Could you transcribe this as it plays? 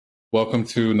Welcome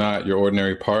to Not Your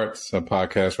Ordinary Parts, a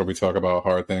podcast where we talk about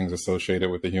hard things associated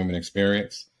with the human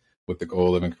experience with the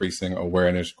goal of increasing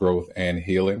awareness, growth, and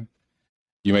healing.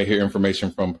 You may hear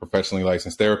information from professionally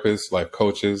licensed therapists, life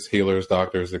coaches, healers,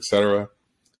 doctors, etc.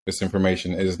 This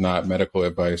information is not medical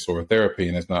advice or therapy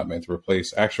and is not meant to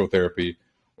replace actual therapy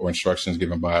or instructions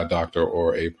given by a doctor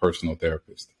or a personal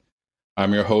therapist.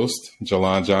 I'm your host,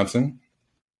 Jalon Johnson.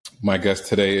 My guest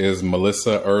today is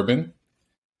Melissa Urban.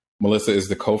 Melissa is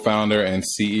the co-founder and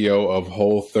CEO of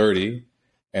Whole30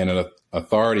 and an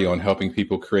authority on helping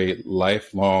people create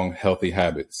lifelong healthy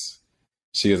habits.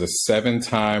 She is a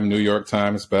 7-time New York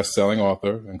Times best-selling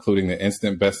author, including the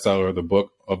instant bestseller, The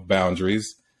Book of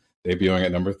Boundaries, debuting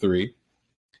at number 3.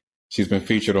 She's been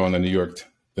featured on the New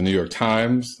York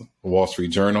Times, the Wall Street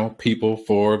Journal, People,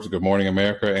 Forbes, Good Morning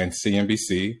America, and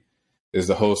CNBC. Is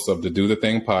the host of the Do the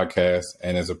Thing podcast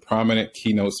and is a prominent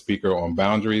keynote speaker on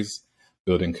boundaries,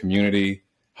 building community,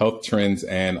 health trends,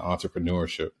 and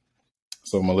entrepreneurship.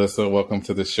 So Melissa, welcome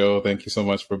to the show. Thank you so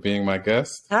much for being my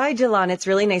guest. Hi, Jalon. It's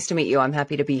really nice to meet you. I'm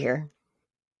happy to be here.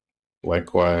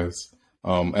 Likewise.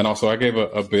 And also I gave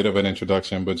a bit of an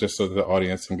introduction, but just so that the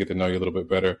audience can get to know you a little bit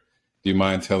better, do you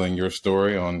mind telling your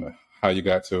story on how you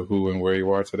got to who and where you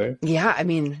are today? Yeah, I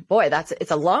mean, boy, it's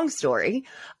a long story.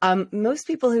 Most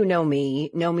people who know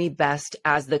me best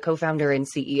as the co-founder and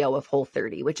CEO of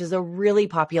Whole30, which is a really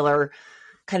popular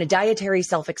kind of dietary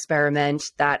self-experiment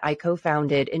that I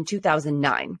co-founded in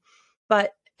 2009.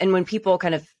 And when people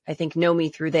kind of, I think, know me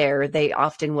through there, they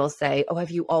often will say, oh,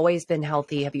 have you always been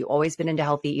healthy? Have you always been into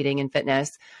healthy eating and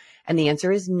fitness? And the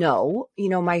answer is no. You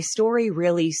know, my story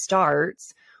really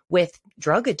starts with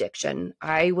drug addiction.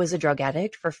 I was a drug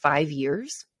addict for 5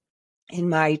 years in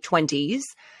my 20s.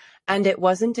 And it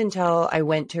wasn't until I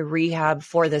went to rehab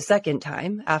for the second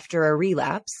time after a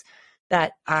relapse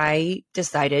that I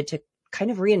decided to kind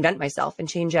of reinvent myself and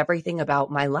change everything about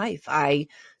my life. I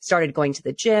started going to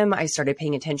the gym. I started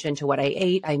paying attention to what I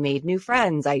ate. I made new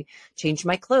friends. I changed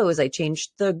my clothes. I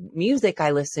changed the music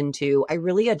I listened to. I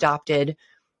really adopted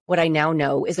what I now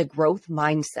know is a growth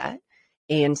mindset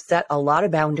and set a lot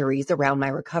of boundaries around my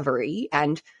recovery.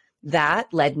 And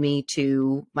that led me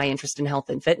to my interest in health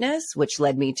and fitness, which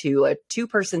led me to a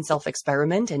 2-person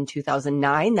self-experiment in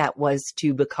 2009 that was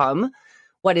to become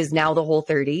what is now the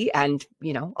Whole30 and,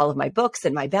 you know, all of my books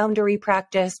and my boundary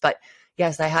practice. But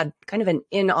yes, I had kind of an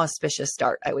inauspicious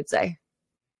start, I would say.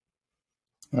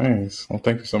 Nice. Well,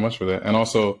 thank you so much for that. And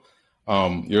also,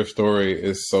 your story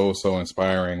is so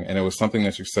inspiring. And it was something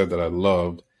that you said that I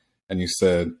loved. And you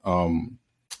said,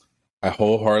 I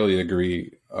wholeheartedly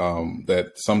agree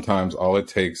that sometimes all it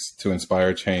takes to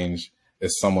inspire change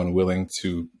is someone willing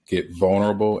to get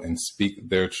vulnerable and speak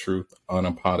their truth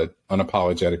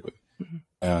unapologetically. Mm-hmm.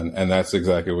 And that's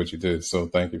exactly what you did. So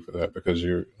thank you for that, because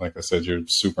you're, like I said, you're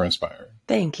super inspiring.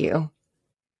 Thank you.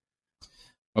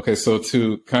 Okay, so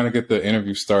to kind of get the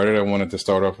interview started, I wanted to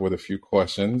start off with a few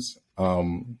questions.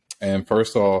 And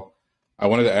first of all, I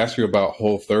wanted to ask you about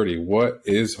Whole30. What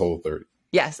is Whole30?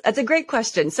 Yes, that's a great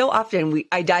question. So often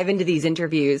I dive into these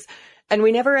interviews and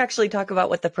we never actually talk about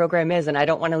what the program is, and I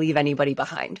don't want to leave anybody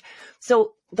behind.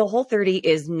 So the Whole30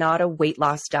 is not a weight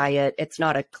loss diet. It's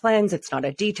not a cleanse. It's not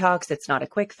a detox. It's not a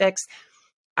quick fix.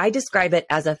 I describe it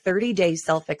as a 30-day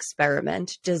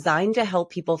self-experiment designed to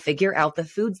help people figure out the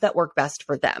foods that work best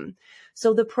for them.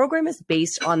 So the program is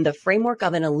based on the framework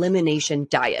of an elimination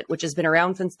diet, which has been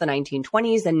around since the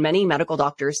 1920s, and many medical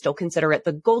doctors still consider it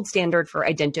the gold standard for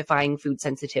identifying food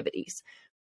sensitivities.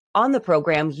 On the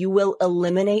program, you will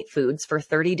eliminate foods for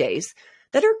 30 days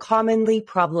that are commonly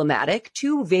problematic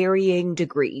to varying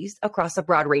degrees across a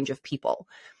broad range of people.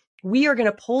 We are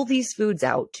going to pull these foods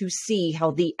out to see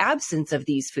how the absence of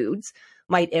these foods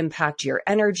might impact your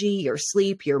energy, your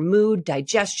sleep, your mood,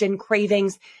 digestion,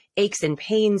 cravings, aches and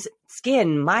pains,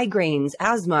 skin, migraines,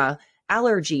 asthma,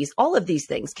 allergies. All of these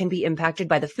things can be impacted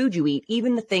by the food you eat,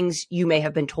 even the things you may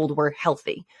have been told were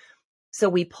healthy. So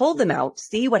we pull them out,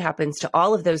 see what happens to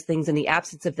all of those things in the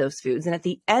absence of those foods. And at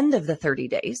the end of the 30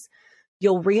 days,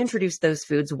 you'll reintroduce those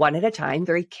foods one at a time,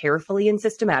 very carefully and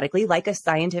systematically, like a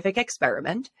scientific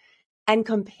experiment, and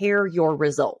compare your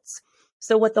results.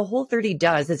 So what the Whole30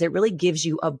 does is it really gives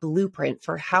you a blueprint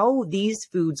for how these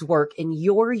foods work in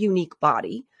your unique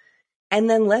body, and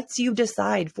then lets you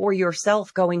decide for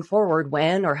yourself going forward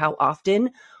when or how often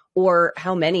or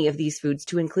how many of these foods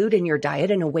to include in your diet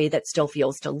in a way that still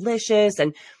feels delicious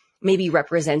and maybe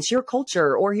represents your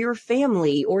culture or your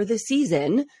family or the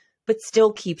season, but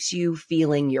still keeps you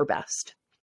feeling your best.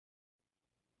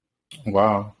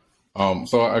 Wow.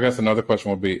 So I guess another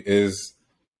question would be, is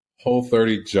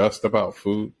Whole30 just about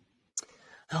food?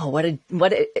 Oh,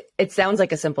 it sounds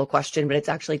like a simple question, but it's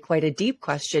actually quite a deep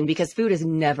question because food is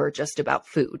never just about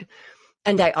food.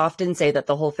 And I often say that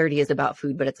the Whole30 is about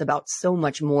food, but it's about so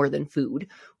much more than food.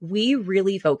 We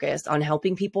really focus on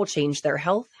helping people change their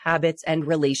health, habits, and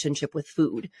relationship with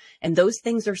food. And those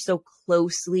things are so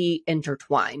closely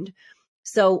intertwined.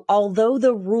 So although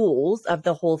the rules of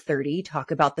the Whole30 talk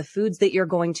about the foods that you're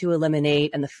going to eliminate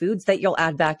and the foods that you'll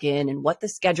add back in and what the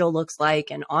schedule looks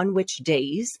like and on which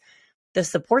days, the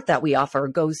support that we offer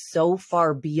goes so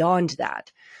far beyond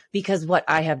that. Because what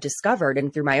I have discovered,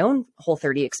 and through my own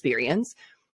Whole30 experience,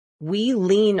 we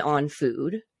lean on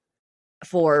food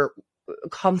for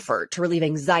comfort, to relieve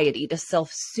anxiety, to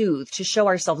self-soothe, to show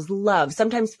ourselves love.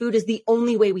 Sometimes food is the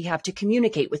only way we have to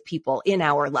communicate with people in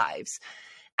our lives.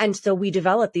 And so we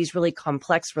develop these really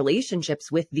complex relationships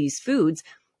with these foods,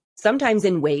 sometimes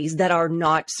in ways that are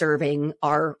not serving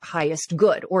our highest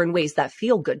good or in ways that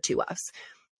feel good to us.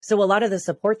 So a lot of the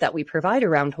support that we provide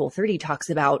around Whole30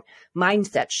 talks about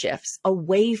mindset shifts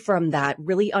away from that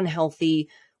really unhealthy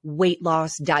weight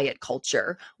loss diet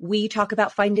culture. We talk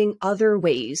about finding other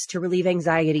ways to relieve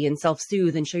anxiety and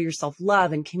self-soothe and show yourself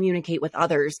love and communicate with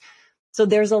others. So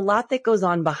there's a lot that goes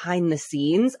on behind the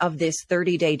scenes of this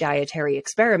 30-day dietary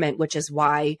experiment, which is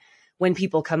why when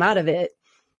people come out of it,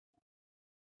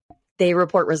 they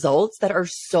report results that are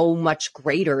so much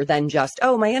greater than just,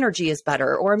 oh, my energy is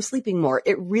better or I'm sleeping more.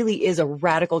 It really is a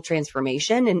radical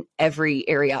transformation in every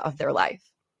area of their life.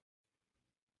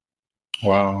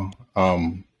 Wow.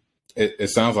 It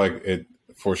sounds like it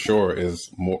for sure is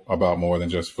more than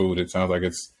just food. It sounds like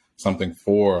it's something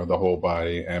for the whole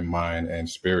body and mind and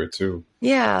spirit too.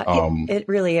 Yeah, it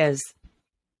really is.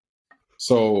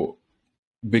 So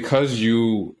because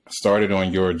you started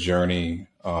on your journey,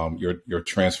 your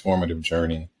transformative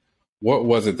journey, what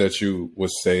was it that you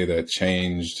would say that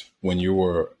changed when you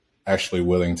were actually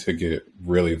willing to get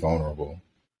really vulnerable?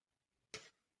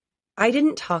 I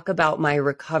didn't talk about my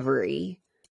recovery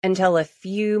until a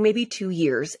few, maybe 2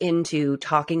 years into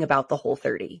talking about the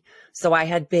Whole30. So I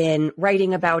had been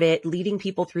writing about it, leading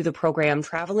people through the program,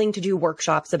 traveling to do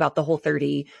workshops about the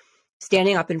Whole30,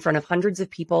 standing up in front of hundreds of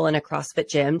people in a CrossFit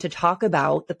gym to talk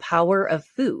about the power of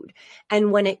food.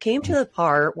 And when it came to the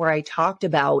part where I talked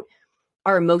about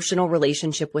our emotional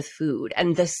relationship with food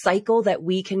and the cycle that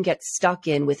we can get stuck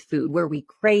in with food, where we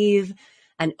crave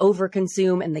and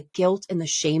overconsume, and the guilt and the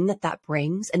shame that that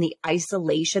brings, and the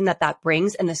isolation that that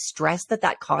brings, and the stress that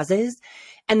that causes,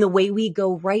 and the way we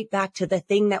go right back to the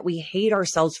thing that we hate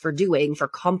ourselves for doing for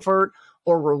comfort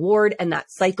or reward, and that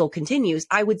cycle continues,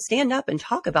 I would stand up and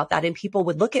talk about that, and people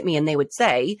would look at me and they would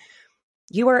say,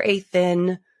 you are a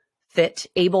thin, fit,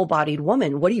 able-bodied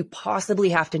woman. What do you possibly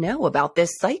have to know about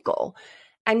this cycle?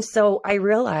 And so I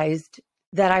realized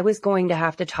that I was going to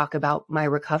have to talk about my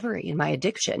recovery and my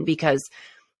addiction, because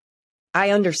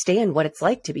I understand what it's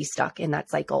like to be stuck in that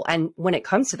cycle. And when it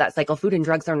comes to that cycle, food and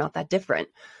drugs are not that different.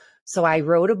 So I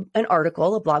wrote an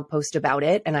article, a blog post about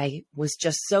it, and I was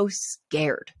just so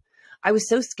scared. I was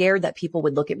so scared that people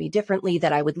would look at me differently,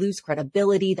 that I would lose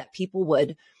credibility, that people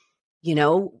would,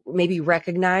 maybe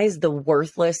recognize the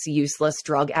worthless, useless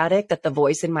drug addict that the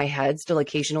voice in my head still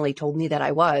occasionally told me that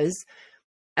I was.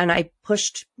 And I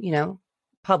pushed,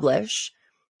 publish.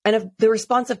 And the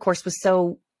response, of course, was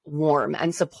so warm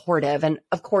and supportive. And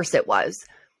of course it was.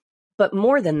 But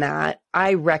more than that,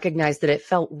 I recognized that it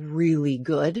felt really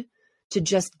good to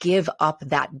just give up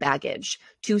that baggage,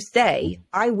 to say,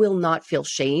 I will not feel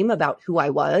shame about who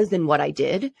I was and what I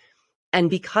did. And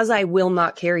because I will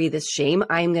not carry this shame,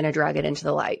 I'm going to drag it into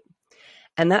the light.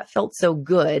 And that felt so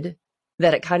good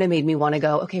that it kind of made me want to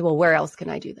go, okay, well, where else can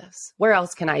I do this? Where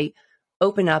else can I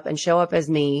open up and show up as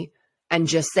me and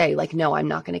just say, like, no, I'm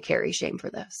not going to carry shame for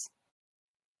this.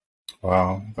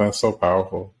 Wow, that's so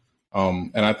powerful.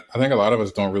 And I think a lot of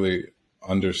us don't really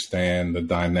understand the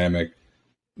dynamic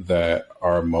that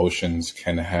our emotions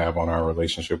can have on our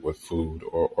relationship with food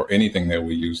or anything that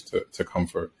we use to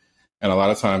comfort. And a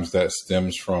lot of times that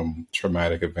stems from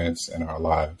traumatic events in our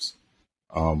lives.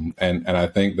 And I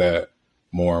think that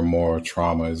more and more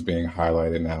trauma is being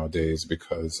highlighted nowadays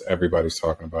because everybody's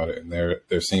talking about it, and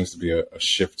there seems to be a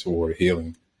shift toward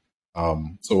healing.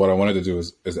 So what I wanted to do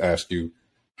is ask you,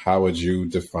 how would you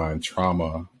define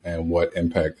trauma and what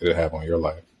impact did it have on your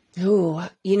life? Oh,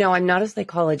 I'm not a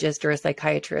psychologist or a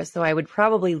psychiatrist, so I would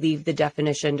probably leave the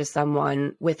definition to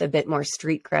someone with a bit more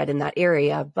street cred in that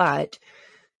area. But,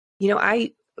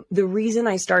 the reason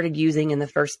I started using in the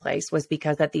first place was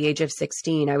because at the age of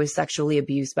 16, I was sexually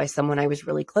abused by someone I was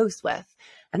really close with.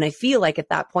 And I feel like at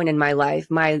that point in my life,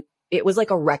 it was like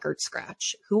a record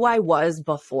scratch. Who I was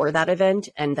before that event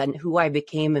and then who I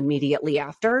became immediately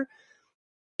after,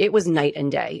 it was night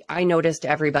and day. I noticed,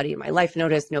 everybody in my life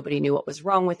noticed, nobody knew what was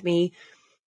wrong with me.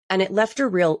 And it left a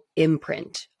real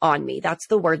imprint on me. That's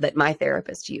the word that my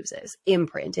therapist uses,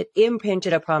 imprint. It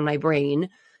imprinted upon my brain,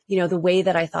 the way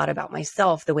that I thought about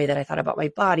myself, the way that I thought about my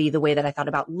body, the way that I thought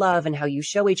about love and how you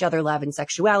show each other love and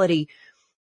sexuality.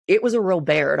 It was a real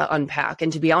bear to unpack.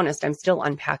 And to be honest, I'm still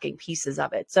unpacking pieces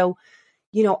of it. So,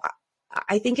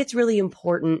 I think it's really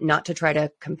important not to try to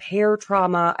compare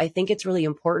trauma. I think it's really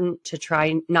important to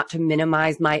try not to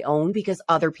minimize my own, because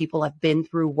other people have been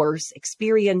through worse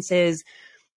experiences.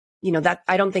 That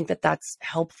I don't think that that's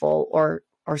helpful or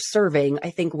serving.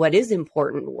 I think what is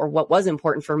important, or what was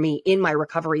important for me in my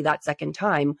recovery that second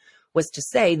time, was to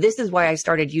say, this is why I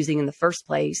started using in the first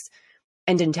place.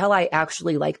 And until I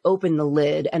actually open the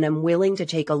lid and I'm willing to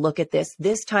take a look at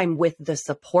this time with the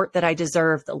support that I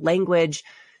deserve, the language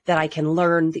that I can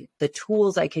learn, the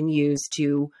tools I can use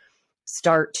to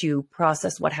start to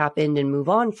process what happened and move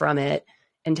on from it.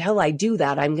 Until I do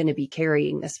that, I'm going to be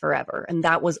carrying this forever. And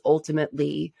that was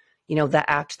ultimately, the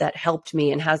act that helped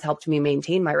me and has helped me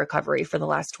maintain my recovery for the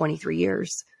last 23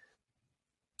 years.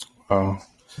 So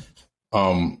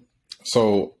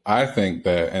I think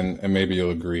that, and maybe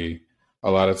you'll agree,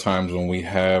 a lot of times when we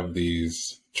have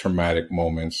these traumatic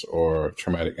moments or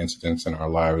traumatic incidents in our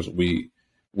lives, we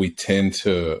tend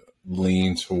to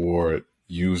lean toward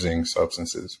using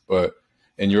substances. But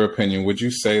in your opinion, would you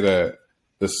say that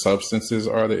the substances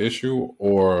are the issue,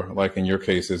 or in your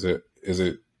case, is it,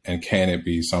 and can it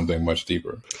be something much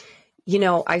deeper?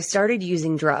 I started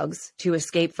using drugs to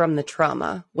escape from the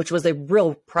trauma, which was a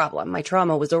real problem. My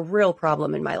trauma was a real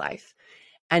problem in my life.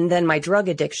 And then my drug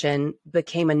addiction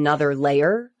became another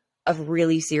layer of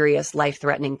really serious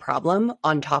life-threatening problem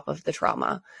on top of the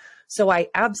trauma. So I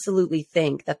absolutely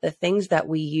think that the things that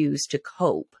we use to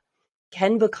cope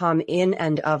can become in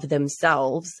and of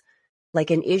themselves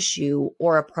an issue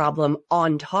or a problem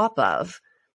on top of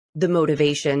the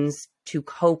motivations to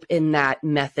cope in that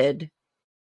method,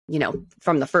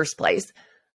 from the first place.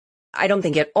 I don't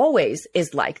think it always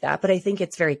is like that, but I think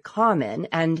it's very common.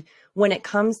 And when it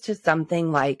comes to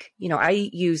something I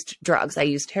used drugs, I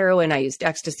used heroin, I used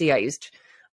ecstasy, I used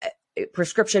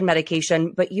prescription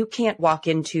medication, but you can't walk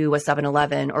into a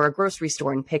 7-Eleven or a grocery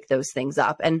store and pick those things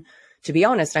up. And to be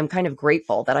honest, I'm kind of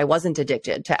grateful that I wasn't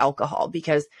addicted to alcohol,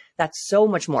 because that's so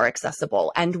much more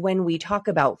accessible. And when we talk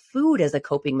about food as a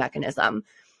coping mechanism,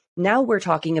 now we're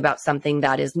talking about something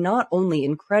that is not only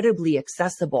incredibly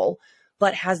accessible,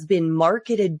 but has been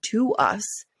marketed to us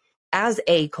as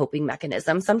a coping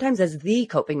mechanism, sometimes as the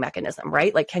coping mechanism,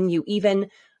 right? Can you even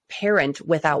parent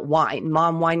without wine?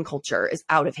 Mom wine culture is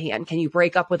out of hand. Can you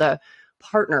break up with a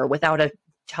partner without a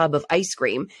tub of ice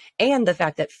cream? And the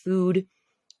fact that food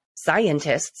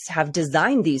scientists have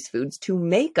designed these foods to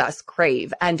make us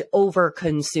crave and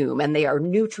overconsume, and they are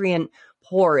nutrient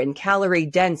poor and calorie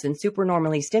dense and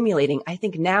supernormally stimulating. I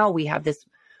think now we have this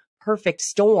perfect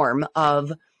storm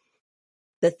of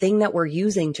the thing that we're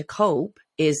using to cope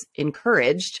is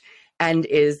encouraged and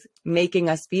is making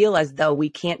us feel as though we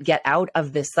can't get out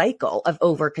of this cycle of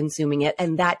over consuming it.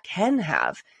 And that can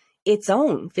have its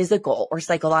own physical or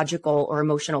psychological or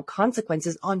emotional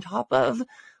consequences on top of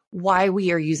why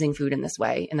we are using food in this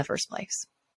way in the first place.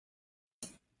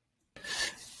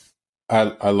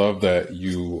 I love that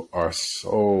you are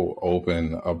so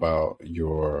open about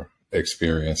your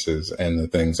experiences and the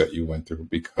things that you went through,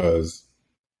 because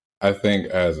I think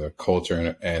as a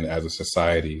culture and as a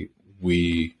society,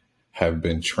 we have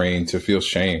been trained to feel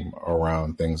shame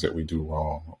around things that we do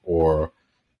wrong, or,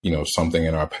 something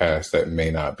in our past that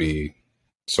may not be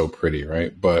so pretty,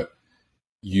 right? But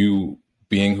you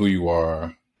being who you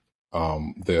are,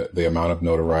 the amount of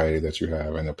notoriety that you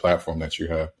have and the platform that you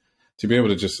have, to be able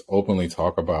to just openly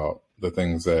talk about the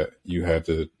things that you had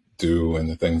to do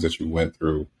and the things that you went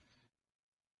through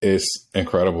is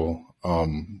incredible.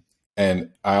 And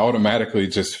I automatically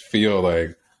just feel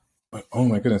oh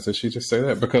my goodness, did she just say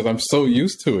that? Because I'm so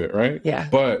used to it, right? Yeah.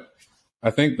 But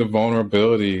I think the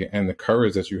vulnerability and the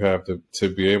courage that you have to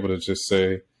be able to just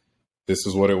say, this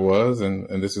is what it was, and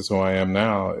this is who I am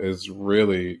now, is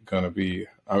really going to be,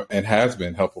 and has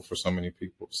been helpful for so many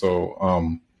people.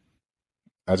 So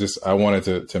I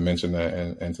wanted to mention that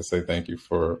and to say thank you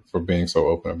for being so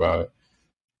open about it.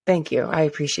 Thank you. I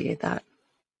appreciate that.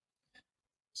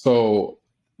 So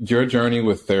your journey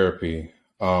with therapy,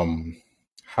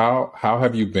 how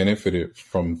have you benefited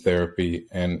from therapy,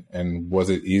 and was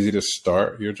it easy to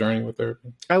start your journey with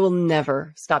therapy? I will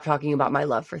never stop talking about my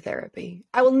love for therapy.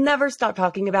 I will never stop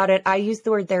talking about it. I used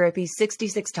the word therapy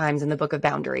 66 times in the book of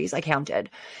Boundaries. I counted.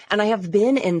 And I have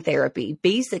been in therapy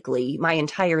basically my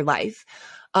entire life.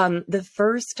 The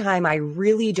first time I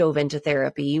really dove into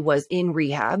therapy was in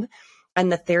rehab. And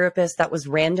the therapist that was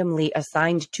randomly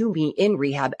assigned to me in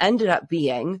rehab ended up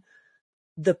being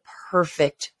the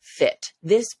perfect fit.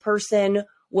 This person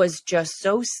was just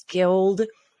so skilled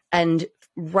and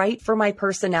right for my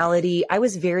personality. I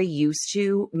was very used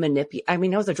to I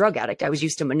was a drug addict. I was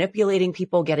used to manipulating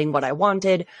people, getting what I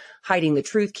wanted, hiding the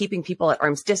truth, keeping people at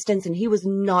arm's distance. And he was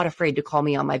not afraid to call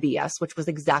me on my BS, which was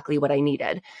exactly what I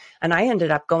needed. And I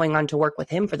ended up going on to work with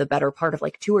him for the better part of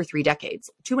like 2 or 3 decades,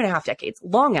 2.5 decades,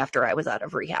 long after I was out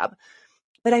of rehab.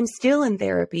 But I'm still in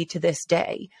therapy to this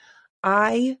day.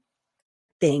 I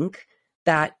think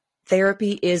that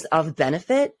therapy is of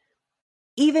benefit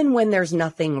even when there's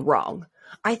nothing wrong.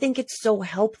 I think it's so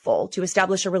helpful to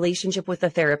establish a relationship with a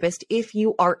therapist if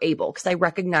you are able, because I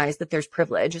recognize that there's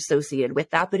privilege associated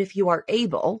with that, but if you are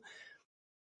able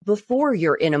before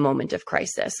you're in a moment of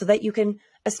crisis so that you can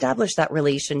establish that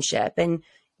relationship and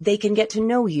they can get to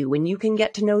know you and you can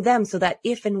get to know them so that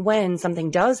if and when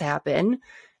something does happen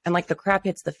and like the crap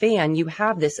hits the fan, you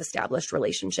have this established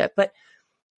relationship. But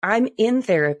I'm in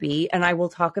therapy and I will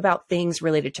talk about things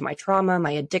related to my trauma,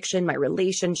 my addiction, my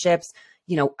relationships.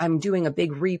 I'm doing a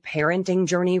big reparenting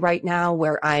journey right now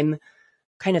where I'm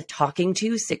kind of talking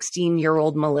to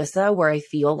 16-year-old Melissa, where I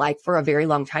feel like for a very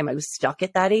long time I was stuck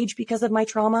at that age because of my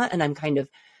trauma, and I'm kind of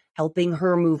helping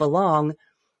her move along.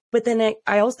 But then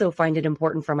I also find it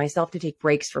important for myself to take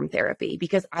breaks from therapy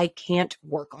because I can't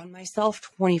work on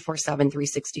myself 24/7,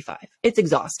 365. It's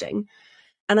exhausting.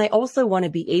 And I also want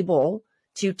to be able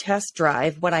to test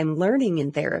drive what I'm learning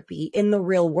in therapy in the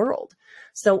real world.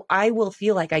 So I will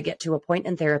feel like I get to a point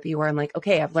in therapy where I'm like,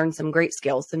 okay, I've learned some great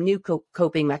skills, some new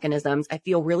coping mechanisms. I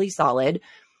feel really solid.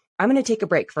 I'm going to take a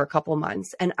break for a couple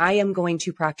months and I am going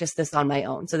to practice this on my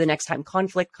own. So the next time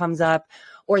conflict comes up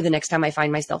or the next time I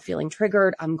find myself feeling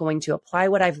triggered, I'm going to apply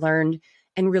what I've learned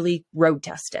and really road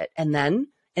test it. And then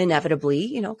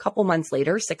inevitably, a couple months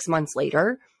later, 6 months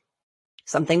later,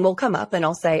 something will come up and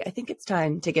I'll say, I think it's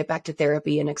time to get back to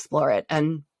therapy and explore it.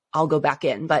 And I'll go back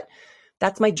in. But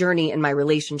that's my journey in my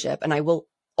relationship. And I will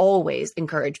always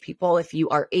encourage people, if you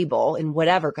are able in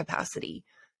whatever capacity,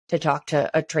 to talk to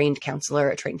a trained counselor,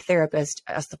 a trained therapist,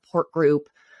 a support group,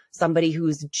 somebody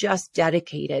who's just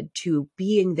dedicated to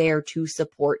being there to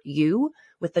support you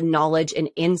with the knowledge and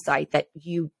insight that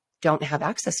you don't have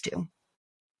access to.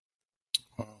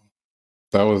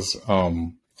 That was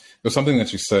there's something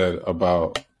that you said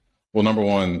about, well, number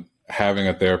one, having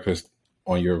a therapist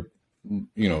on your,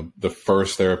 the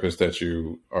first therapist that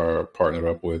you are partnered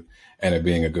up with and it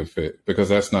being a good fit, because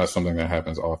that's not something that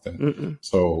happens often. Mm-mm.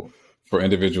 So for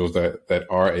individuals that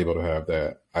are able to have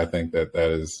that, I think that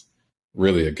is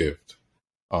really a gift.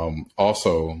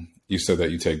 Also, you said that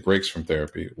you take breaks from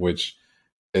therapy, which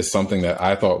is something that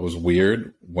I thought was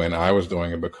weird when I was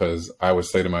doing it, because I would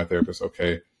say to my therapist,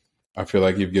 okay, I feel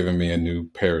like you've given me a new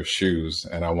pair of shoes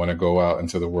and I want to go out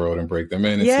into the world and break them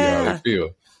in and see how they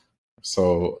feel.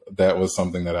 So that was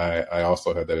something that I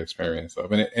also had that experience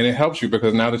of. And it helps you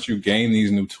because now that you gain these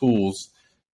new tools,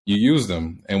 you use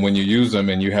them. And when you use them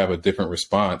and you have a different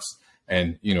response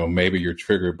and, maybe you're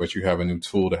triggered, but you have a new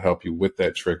tool to help you with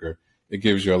that trigger, it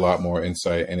gives you a lot more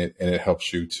insight and it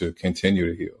helps you to continue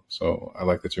to heal. So I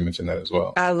like that you mentioned that as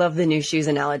well. I love the new shoes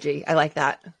analogy. I like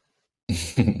that.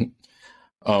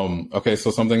 Okay, so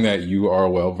something that you are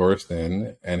well versed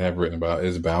in and have written about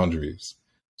is boundaries.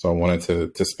 So I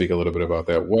wanted to speak a little bit about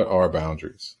that. What are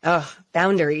boundaries? Oh,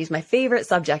 boundaries, my favorite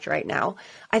subject right now.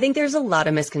 I think there's a lot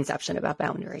of misconception about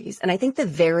boundaries. And I think the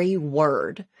very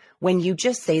word, when you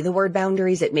just say the word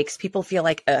boundaries, it makes people feel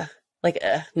like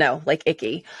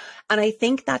icky. And I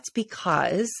think that's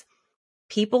because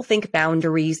people think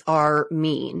boundaries are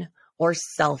mean or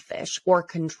selfish or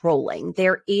controlling.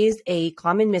 There is a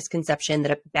common misconception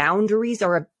that boundaries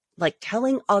are like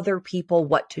telling other people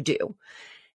what to do.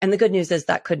 And the good news is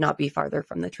that could not be farther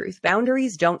from the truth.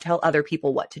 Boundaries don't tell other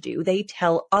people what to do. They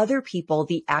tell other people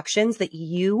the actions that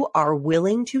you are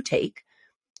willing to take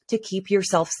to keep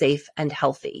yourself safe and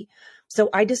healthy. So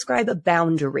I describe a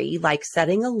boundary like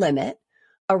setting a limit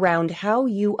around how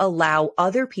you allow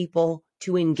other people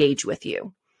to engage with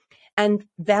you. And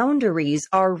boundaries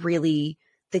are really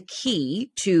the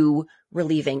key to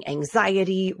relieving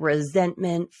anxiety,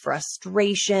 resentment,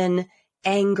 frustration,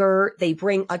 anger. They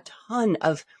bring a ton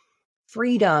of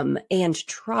freedom and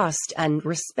trust and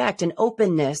respect and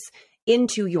openness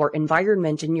into your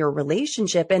environment and your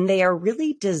relationship. And they are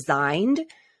really designed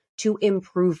to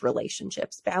improve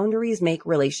relationships. Boundaries make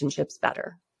relationships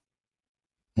better.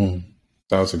 That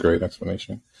was a great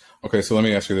explanation. Okay, so let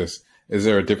me ask you this. Is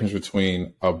there a difference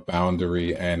between a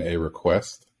boundary and a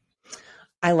request?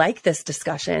 I like this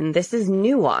discussion. This is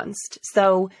nuanced.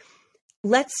 So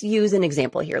let's use an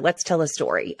example here. Let's tell a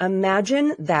story.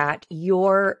 Imagine that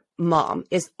your mom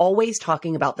is always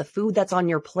talking about the food that's on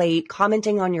your plate,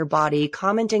 commenting on your body,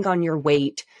 commenting on your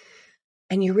weight,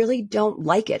 and you really don't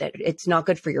like it. It's not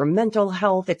good for your mental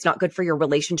health. It's not good for your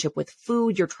relationship with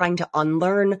food. You're trying to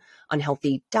unlearn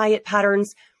unhealthy diet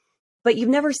patterns, but you've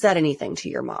never said anything to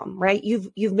your mom, right?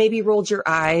 You've maybe rolled your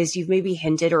eyes, you've maybe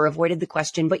hinted or avoided the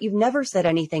question, but you've never said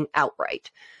anything outright.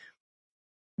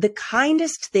 The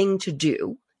kindest thing to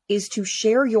do is to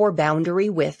share your boundary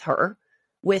with her,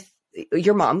 with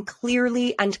your mom,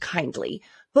 clearly and kindly.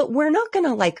 But we're not going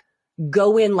to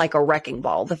go in like a wrecking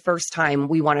ball the first time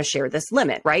we want to share this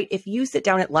limit, right? If you sit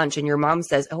down at lunch and your mom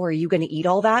says, "Oh, are you going to eat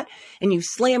all that?" And you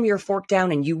slam your fork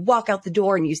down and you walk out the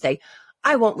door and you say,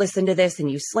 "I won't listen to this," and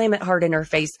you slam it hard in her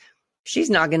face, she's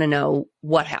not going to know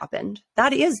what happened.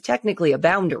 That is technically a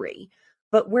boundary,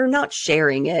 but we're not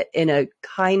sharing it in a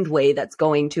kind way that's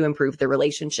going to improve the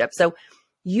relationship. So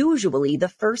usually the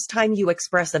first time you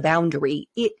express a boundary,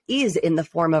 it is in the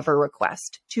form of a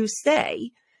request to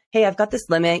say, "Hey, I've got this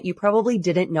limit. You probably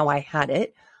didn't know I had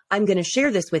it. I'm going to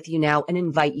share this with you now and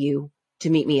invite you to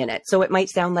meet me in it." So it might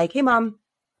sound like, "Hey, Mom,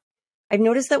 I've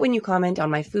noticed that when you comment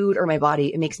on my food or my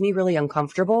body, it makes me really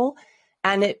uncomfortable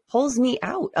and it pulls me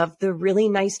out of the really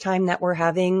nice time that we're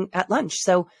having at lunch.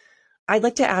 So I'd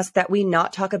like to ask that we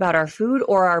not talk about our food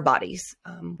or our bodies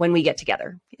when we get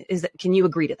together. Can you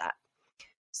agree to that?"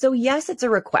 So yes, it's a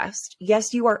request.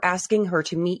 Yes, you are asking her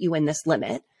to meet you in this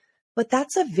limit, but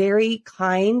that's a very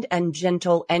kind and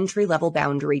gentle entry-level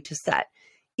boundary to set.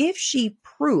 If she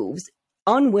proves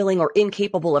unwilling or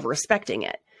incapable of respecting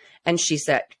it, and she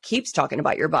keeps talking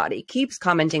about your body, keeps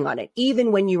commenting on it,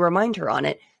 even when you remind her on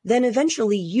it, then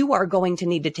eventually you are going to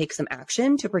need to take some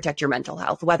action to protect your mental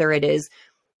health, whether it is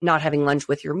not having lunch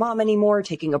with your mom anymore,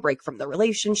 taking a break from the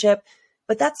relationship,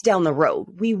 but that's down the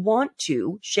road. We want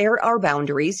to share our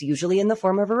boundaries, usually in the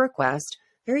form of a request,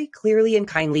 very clearly and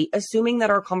kindly, assuming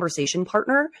that our conversation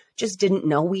partner just didn't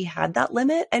know we had that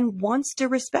limit and wants to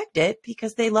respect it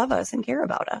because they love us and care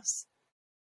about us.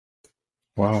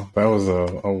 Wow, that was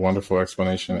a wonderful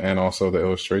explanation, and also the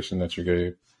illustration that you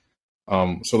gave.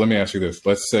 So let me ask you this.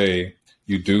 Let's say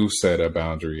you do set a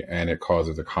boundary and it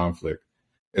causes a conflict.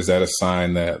 Is that a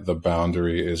sign that the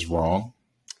boundary is wrong?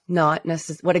 Not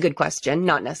necessarily. What a good question.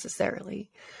 Not necessarily.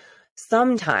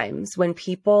 Sometimes when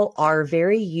people are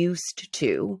very used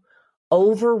to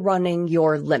overrunning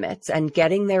your limits and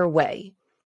getting their way,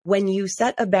 when you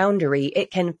set a boundary,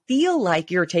 it can feel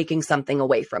like you're taking something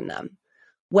away from them,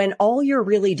 when all you're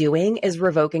really doing is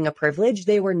revoking a privilege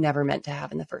they were never meant to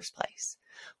have in the first place.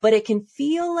 But it can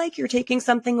feel like you're taking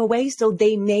something away, so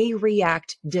they may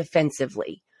react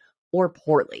defensively or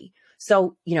poorly.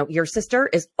 So, your sister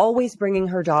is always bringing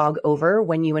her dog over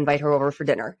when you invite her over for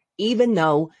dinner, even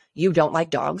though you don't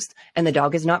like dogs and the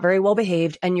dog is not very well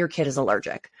behaved and your kid is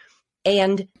allergic.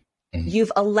 And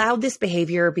you've allowed this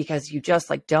behavior because you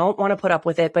just don't want to put up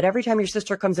with it. But every time your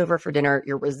sister comes over for dinner,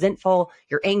 you're resentful,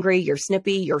 you're angry, you're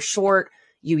snippy, you're short,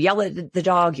 you yell at the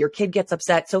dog, your kid gets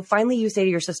upset. So finally you say to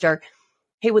your sister,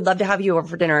 "Hey, would love to have you over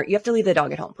for dinner. You have to leave the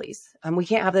dog at home, please. We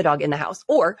can't have the dog in the house,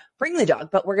 or bring the dog,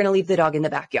 but we're going to leave the dog in the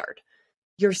backyard."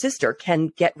 Your sister can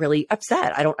get really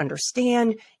upset. "I don't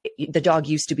understand. The dog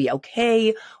used to be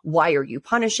okay. Why are you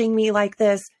punishing me like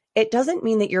this?" It doesn't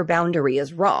mean that your boundary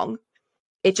is wrong.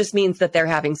 It just means that they're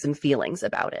having some feelings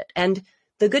about it. And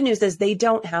the good news is they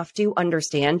don't have to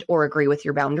understand or agree with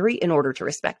your boundary in order to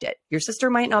respect it. Your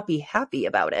sister might not be happy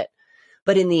about it,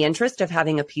 but in the interest of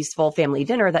having a peaceful family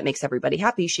dinner that makes everybody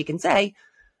happy, she can say,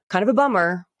 "Kind of a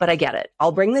bummer, but I get it.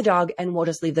 I'll bring the dog and we'll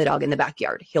just leave the dog in the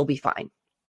backyard. He'll be fine."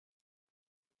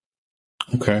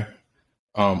 Okay.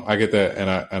 I get that, and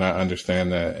I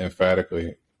understand that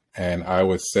emphatically. And I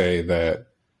would say that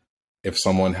if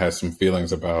someone has some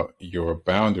feelings about your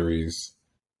boundaries,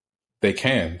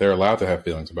 they're allowed to have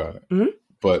feelings about it. Mm-hmm.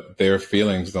 But their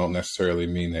feelings don't necessarily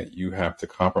mean that you have to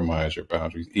compromise your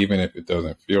boundaries, even if it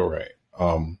doesn't feel right.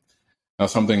 Now,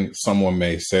 something someone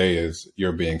may say is,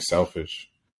 "You're being selfish."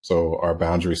 So are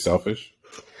boundaries selfish?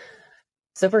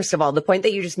 So first of all, the point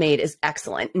that you just made is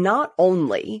excellent. Not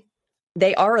only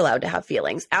they are allowed to have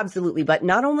feelings, absolutely, but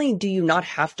not only do you not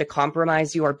have to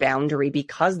compromise your boundary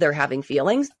because they're having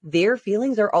feelings, their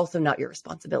feelings are also not your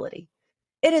responsibility.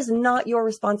 It is not your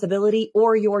responsibility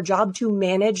or your job to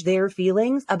manage their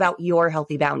feelings about your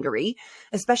healthy boundary,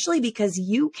 especially because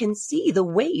you can see the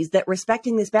ways that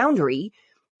respecting this boundary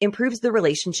improves the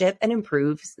relationship and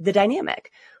improves the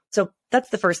dynamic. So that's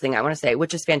the first thing I want to say,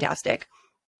 which is fantastic.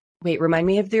 Wait, remind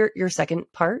me of your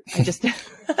second part. I just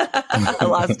I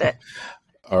lost it.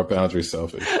 Are boundaries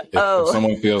selfish? If Oh,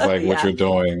 someone feels like what yeah. you're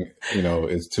doing,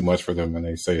 is too much for them and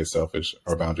they say it's selfish,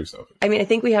 are boundaries selfish? I mean, I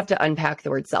think we have to unpack the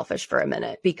word selfish for a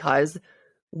minute because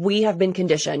we have been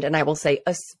conditioned, and I will say,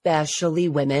 especially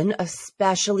women,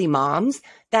 especially moms,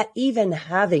 that even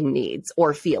having needs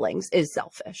or feelings is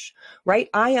selfish, right?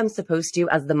 I am supposed to,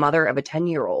 as the mother of a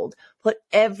 10-year-old, put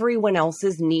everyone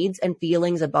else's needs and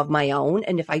feelings above my own.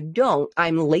 And if I don't,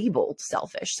 I'm labeled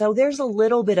selfish. So there's a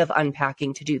little bit of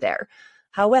unpacking to do there.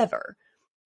 However,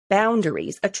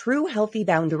 boundaries, a true healthy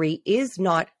boundary is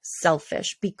not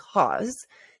selfish because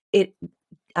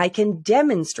I can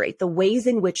demonstrate the ways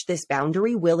in which this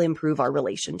boundary will improve our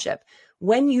relationship.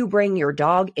 When you bring your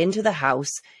dog into the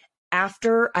house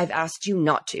after I've asked you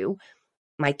not to,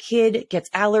 my kid gets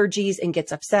allergies and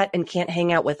gets upset and can't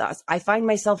hang out with us. I find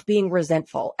myself being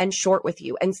resentful and short with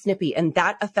you and snippy, and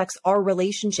that affects our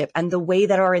relationship and the way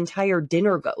that our entire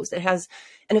dinner goes. It has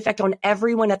an effect on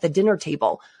everyone at the dinner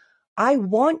table. I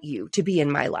want you to be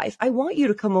in my life. I want you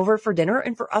to come over for dinner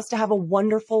and for us to have a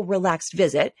wonderful, relaxed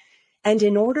visit. And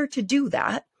in order to do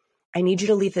that, I need you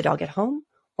to leave the dog at home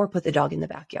or put the dog in the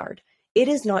backyard. It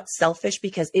is not selfish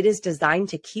because it is designed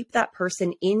to keep that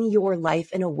person in your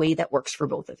life in a way that works for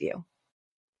both of you.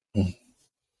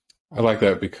 I like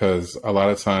that because a lot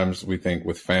of times we think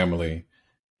with family,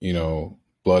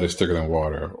 blood is thicker than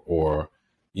water, or,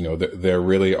 there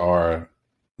really are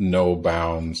no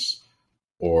bounds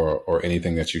or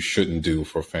anything that you shouldn't do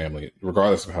for family,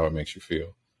 regardless of how it makes you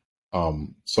feel.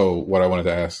 So what I wanted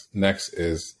to ask next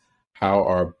is, how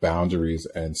are boundaries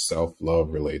and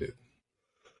self-love related?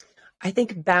 I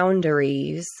think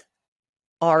boundaries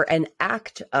are an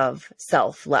act of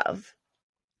self-love.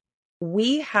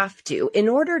 We have to, in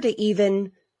order to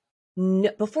even,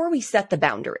 before we set the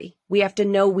boundary, we have to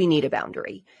know we need a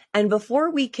boundary. And before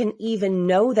we can even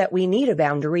know that we need a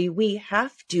boundary, we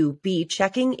have to be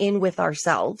checking in with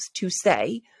ourselves to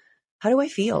say, how do I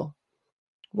feel?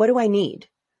 What do I need?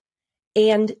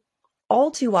 And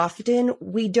all too often,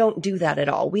 we don't do that at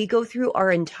all. We go through our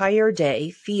entire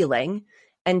day feeling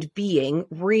and being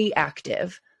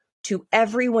reactive to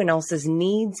everyone else's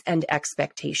needs and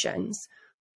expectations.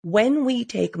 When we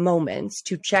take moments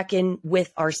to check in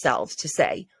with ourselves to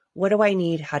say, what do I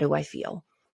need? How do I feel?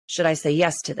 Should I say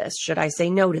yes to this? Should I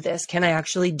say no to this? Can I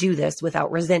actually do this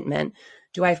without resentment?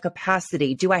 Do I have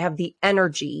capacity? Do I have the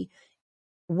energy?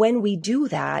 When we do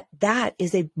that, that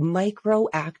is a micro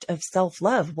act of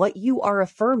self-love. What you are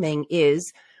affirming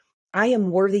is, I am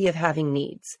worthy of having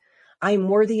needs. I am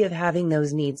worthy of having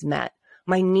those needs met.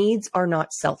 My needs are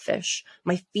not selfish.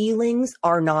 My feelings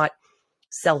are not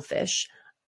selfish.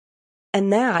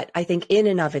 And that, I think, in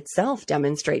and of itself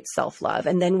demonstrates self-love.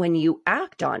 And then when you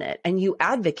act on it and you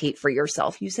advocate for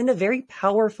yourself, you send a very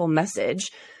powerful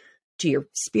message to your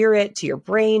spirit, to your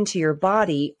brain, to your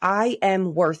body. I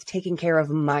am worth taking care of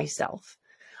myself.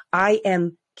 I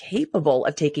am capable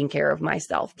of taking care of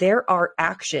myself. There are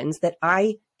actions that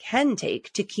I can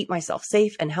take to keep myself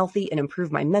safe and healthy and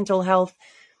improve my mental health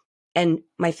and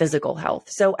my physical health.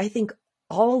 So I think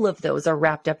all of those are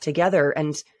wrapped up together,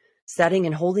 and setting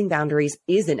and holding boundaries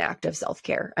is an act of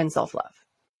self-care and self-love.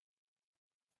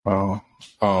 Well,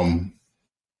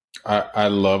 I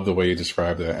love the way you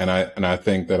described that. And I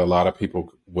think that a lot of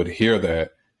people would hear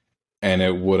that and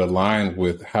it would align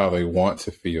with how they want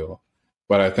to feel.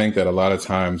 But I think that a lot of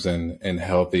times in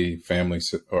healthy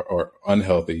families or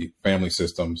unhealthy family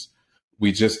systems,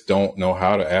 we just don't know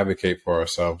how to advocate for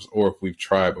ourselves. Or if we've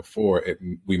tried before,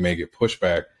 we may get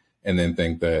pushback and then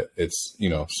think that it's,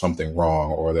 something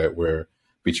wrong, or that we're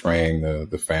betraying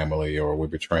the family, or we're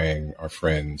betraying our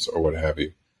friends, or what have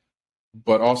you.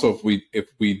 But also, if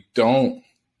we don't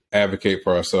advocate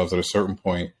for ourselves at a certain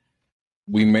point,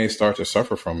 we may start to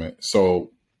suffer from it.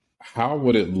 So how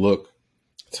would it look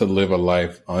to live a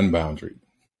life unboundaried?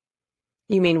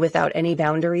 You mean without any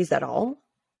boundaries at all?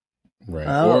 Right.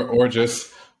 Oh. Or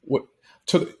just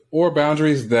or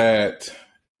boundaries that,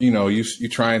 you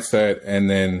try and set, and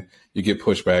then you get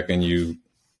pushback and you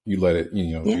let it,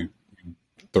 you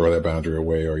throw that boundary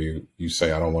away, or you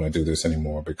say, I don't want to do this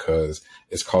anymore because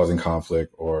it's causing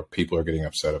conflict or people are getting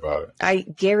upset about it. I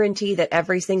guarantee that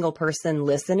every single person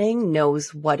listening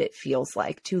knows what it feels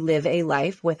like to live a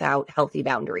life without healthy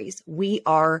boundaries. We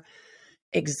are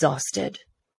exhausted.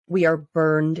 We are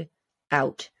burned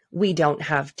out. We don't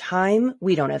have time.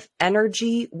 We don't have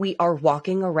energy. We are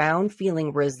walking around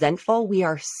feeling resentful. We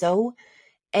are so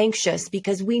anxious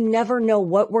because we never know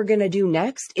what we're going to do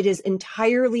next. It is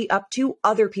entirely up to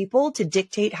other people to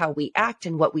dictate how we act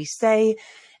and what we say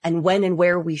and when and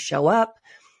where we show up.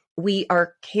 We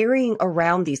are carrying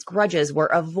around these grudges. We're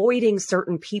avoiding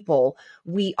certain people.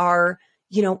 We are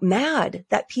mad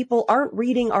that people aren't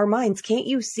reading our minds. Can't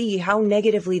you see how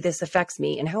negatively this affects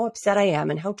me and how upset I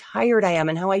am and how tired I am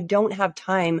and how I don't have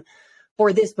time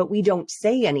for this, but we don't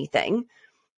say anything.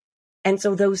 And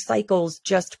so those cycles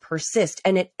just persist,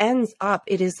 and it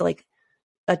is like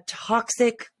a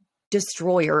toxic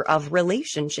destroyer of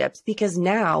relationships, because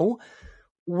now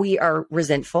we are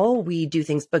resentful. We do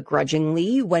things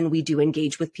begrudgingly. When we do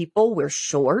engage with people, we're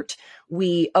short.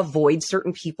 We avoid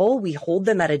certain people. We hold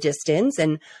them at a distance,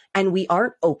 and we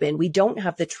aren't open. We don't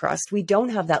have the trust. We don't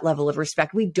have that level of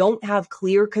respect. We don't have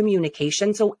clear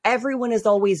communication. So everyone is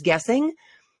always guessing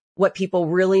what people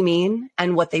really mean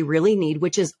and what they really need,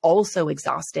 which is also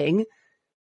exhausting.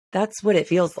 That's what it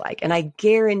feels like. And I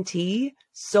guarantee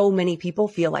so many people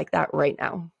feel like that right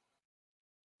now.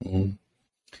 Mm-hmm.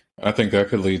 I think that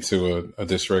could lead to a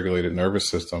dysregulated nervous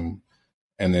system.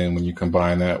 And then when you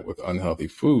combine that with unhealthy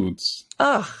foods.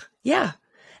 Oh, yeah,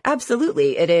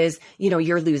 absolutely. It is,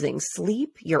 you're losing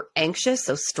sleep, you're anxious,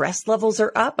 so stress levels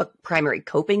are up. A primary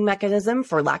coping mechanism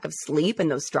for lack of sleep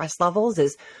and those stress levels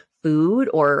is food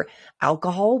or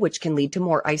alcohol, which can lead to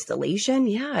more isolation.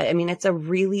 Yeah, I mean,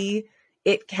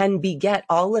 it can beget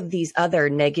all of these other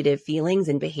negative feelings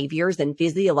and behaviors and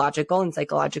physiological and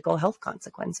psychological health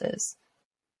consequences.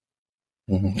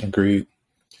 Mm-hmm. Agreed.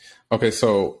 Okay,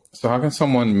 so how can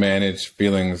someone manage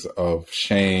feelings of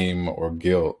shame or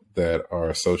guilt that are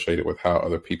associated with how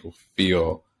other people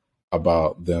feel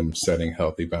about them setting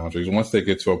healthy boundaries once they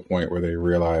get to a point where they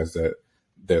realize that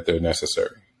they're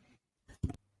necessary?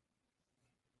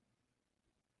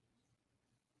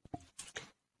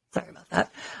 Sorry about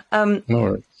that. No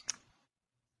worries.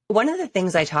 One of the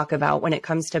things I talk about when it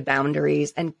comes to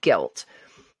boundaries and guilt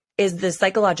is the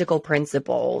psychological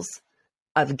principles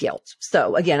of guilt.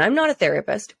 So again, I'm not a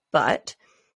therapist, but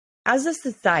as a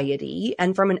society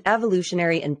and from an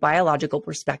evolutionary and biological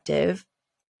perspective,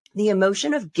 the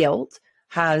emotion of guilt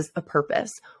has a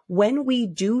purpose. When we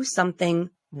do something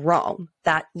wrong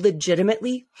that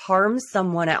legitimately harms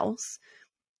someone else,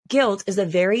 guilt is a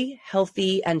very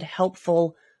healthy and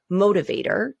helpful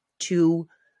motivator to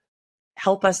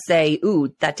help us say,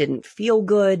 ooh, that didn't feel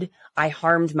good. I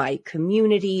harmed my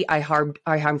community. I harmed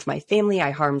my family.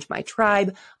 I harmed my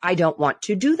tribe. I don't want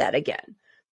to do that again.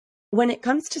 When it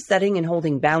comes to setting and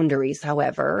holding boundaries,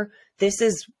 however, this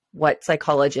is what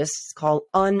psychologists call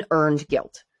unearned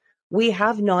guilt. We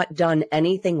have not done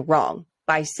anything wrong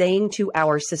by saying to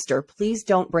our sister, please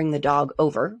don't bring the dog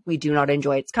over. We do not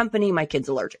enjoy its company. My kid's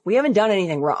allergic. We haven't done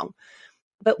anything wrong,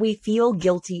 but we feel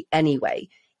guilty anyway,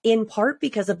 in part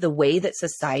because of the way that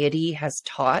society has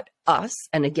taught us,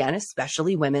 and again,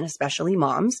 especially women, especially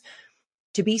moms,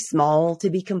 to be small, to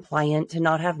be compliant, to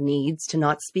not have needs, to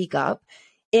not speak up,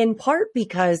 in part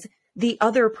because the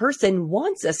other person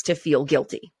wants us to feel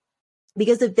guilty.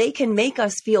 Because if they can make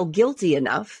us feel guilty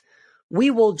enough,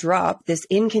 we will drop this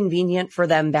inconvenient for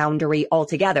them boundary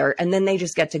altogether, and then they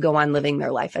just get to go on living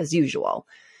their life as usual.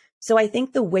 So I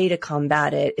think the way to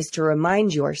combat it is to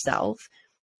remind yourself,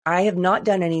 I have not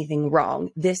done anything wrong.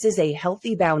 This is a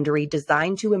healthy boundary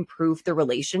designed to improve the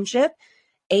relationship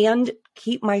and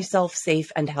keep myself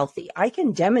safe and healthy. I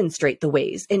can demonstrate the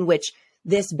ways in which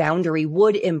this boundary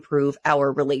would improve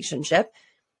our relationship.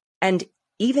 And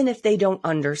even if they don't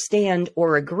understand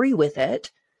or agree with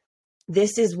it,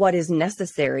 this is what is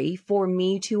necessary for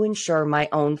me to ensure my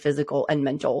own physical and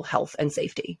mental health and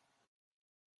safety.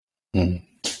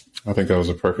 I think that was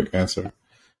a perfect answer.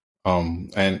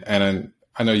 And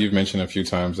I know you've mentioned a few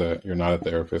times that you're not a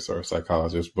therapist or a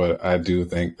psychologist, but I do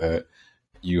think that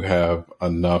you have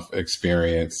enough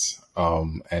experience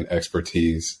and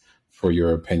expertise for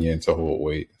your opinion to hold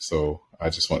weight. So I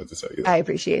just wanted to tell you that. I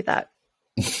appreciate that.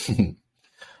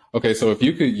 Okay, so if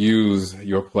you could use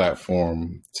your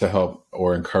platform to help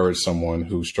or encourage someone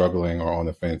who's struggling or on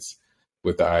the fence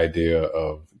with the idea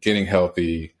of getting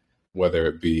healthy, whether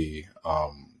it be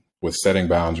with setting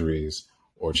boundaries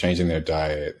or changing their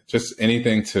diet, just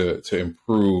anything to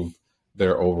improve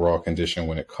their overall condition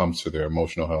when it comes to their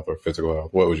emotional health or physical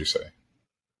health, what would you say?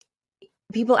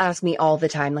 People ask me all the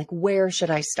time, like, where should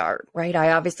I start, right?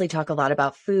 I obviously talk a lot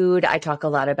about food. I talk a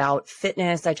lot about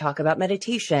fitness. I talk about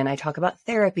meditation. I talk about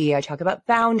therapy. I talk about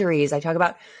boundaries. I talk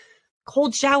about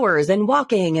cold showers and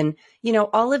walking and,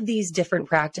 all of these different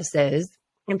practices.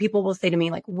 And people will say to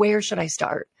me, like, where should I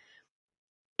start?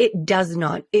 It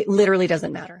literally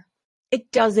doesn't matter. It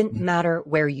doesn't matter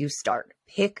where you start.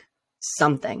 Pick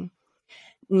something.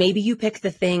 Maybe you pick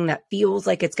the thing that feels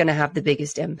like it's going to have the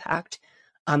biggest impact.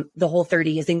 The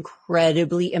Whole30 is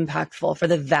incredibly impactful for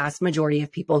the vast majority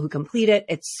of people who complete it.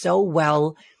 It's so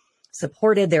well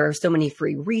supported. There are so many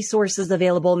free resources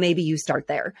available. Maybe you start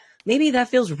there. maybe that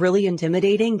feels really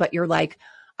intimidating, but you're like,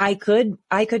 I could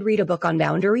read a book on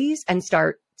boundaries and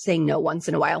start saying no once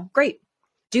in a while. Great.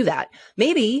 Do that.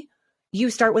 Maybe you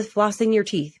start with flossing your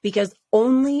teeth, because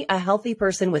only a healthy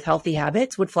person with healthy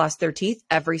habits would floss their teeth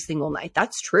every single night.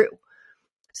 That's true.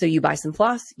 So you buy some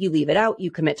floss, you leave it out,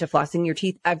 you commit to flossing your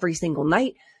teeth every single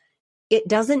night. It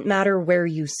doesn't matter where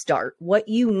you start. What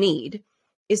you need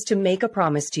is to make a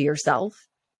promise to yourself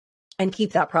and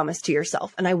keep that promise to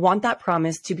yourself. And I want that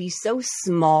promise to be so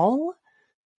small,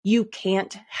 you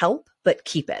can't help but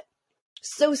keep it.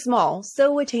 So small,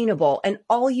 so attainable. And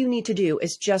all you need to do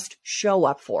is just show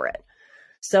up for it.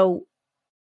 So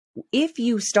if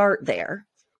you start there,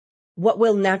 what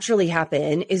will naturally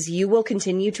happen is you will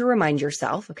continue to remind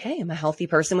yourself, okay, I'm a healthy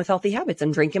person with healthy habits.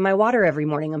 I'm drinking my water every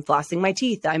morning. I'm flossing my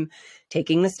teeth. I'm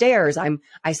taking the stairs.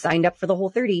 I signed up for the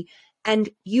Whole30. And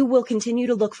you will continue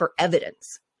to look for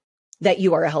evidence that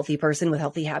you are a healthy person with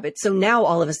healthy habits. So now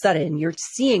all of a sudden you're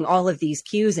seeing all of these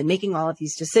cues and making all of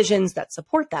these decisions that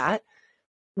support that,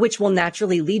 which will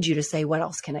naturally lead you to say, what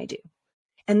else can I do?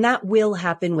 And that will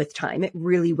happen with time. It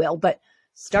really will. But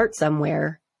start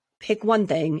somewhere, pick one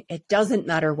thing. It doesn't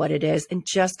matter what it is, and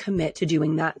just commit to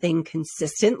doing that thing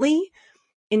consistently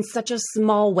in such a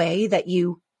small way that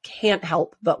you can't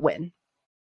help but win.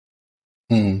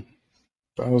 That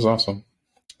was awesome.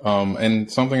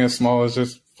 And something as small as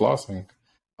just flossing.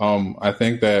 I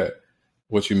think that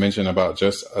what you mentioned about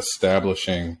just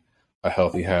establishing a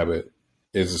healthy habit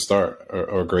is a start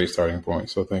or a great starting point.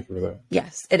 So thank you for that.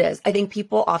 Yes, it is. I think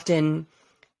people often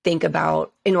think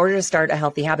about, in order to start a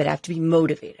healthy habit, I have to be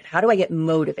motivated. How do I get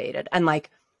motivated? And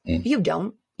you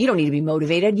don't need to be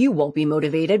motivated. You won't be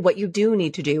motivated. What you do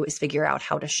need to do is figure out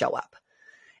how to show up.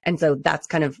 And so that's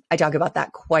I talk about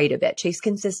that quite a bit. Chase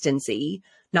consistency,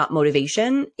 not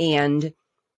motivation, and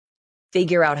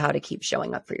figure out how to keep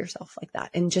showing up for yourself like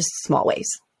that in just small ways.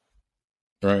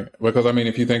 Right. Because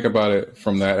if you think about it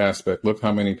from that aspect, look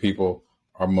how many people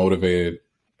are motivated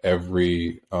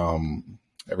every time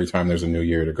there's a new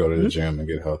year to go to the gym and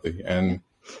get healthy. And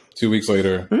 2 weeks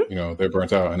later, they're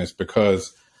burnt out. And it's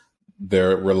because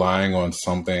they're relying on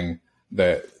something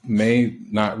that may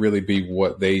not really be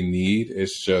what they need.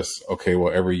 It's just, okay,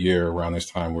 well, every year around this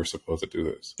time, we're supposed to do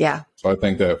this. Yeah. So I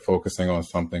think that focusing on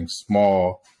something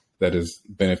small that is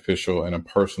beneficial in a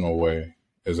personal way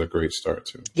is a great start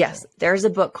too. Yes. There's a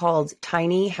book called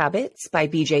Tiny Habits by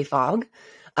BJ Fogg.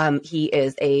 He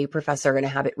is a professor and a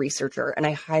habit researcher, and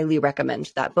I highly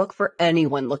recommend that book for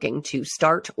anyone looking to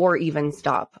start or even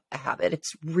stop a habit.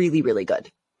 It's really, really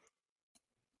good.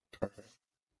 Perfect.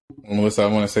 Well, Melissa, I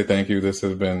want to say thank you. This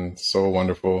has been so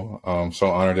wonderful. So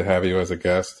honored to have you as a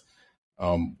guest.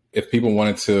 If people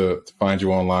wanted to find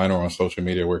you online or on social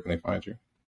media, where can they find you?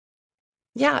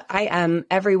 Yeah, I am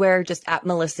everywhere, just at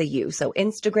Melissa Yu. So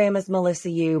Instagram is Melissa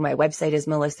Yu. My website is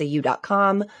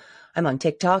melissau.com. I'm on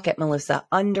TikTok at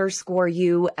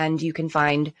Melissa_U, and you can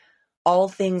find all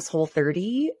things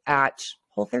Whole30 at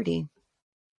Whole30.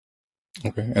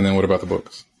 Okay. And then what about the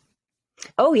books?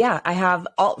 Oh yeah, I have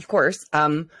of course,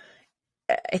 I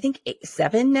think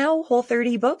 7 now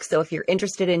Whole30 books. So if you're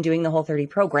interested in doing the Whole30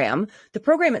 program, the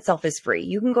program itself is free.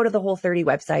 You can go to the Whole30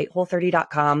 website,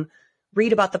 whole30.com,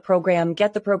 read about the program,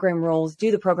 get the program rules,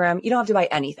 do the program. You don't have to buy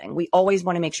anything. We always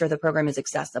want to make sure the program is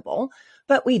accessible,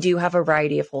 but we do have a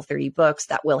variety of Whole30 books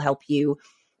that will help you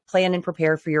plan and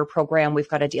prepare for your program. We've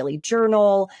got a daily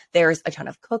journal. There's a ton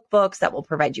of cookbooks that will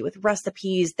provide you with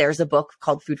recipes. There's a book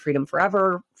called Food Freedom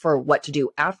Forever for what to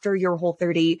do after your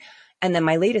Whole30. And then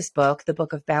my latest book, the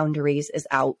Book of Boundaries, is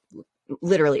out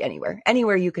literally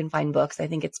anywhere you can find books. I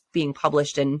think it's being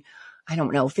published in,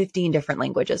 15 different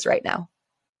languages right now.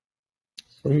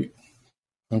 Sweet.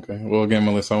 Okay. Well, again,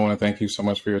 Melissa, I want to thank you so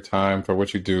much for your time, for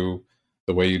what you do,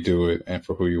 the way you do it, and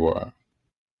for who you are.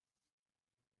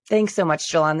 Thanks so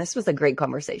much, Jalon. This was a great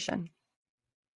conversation.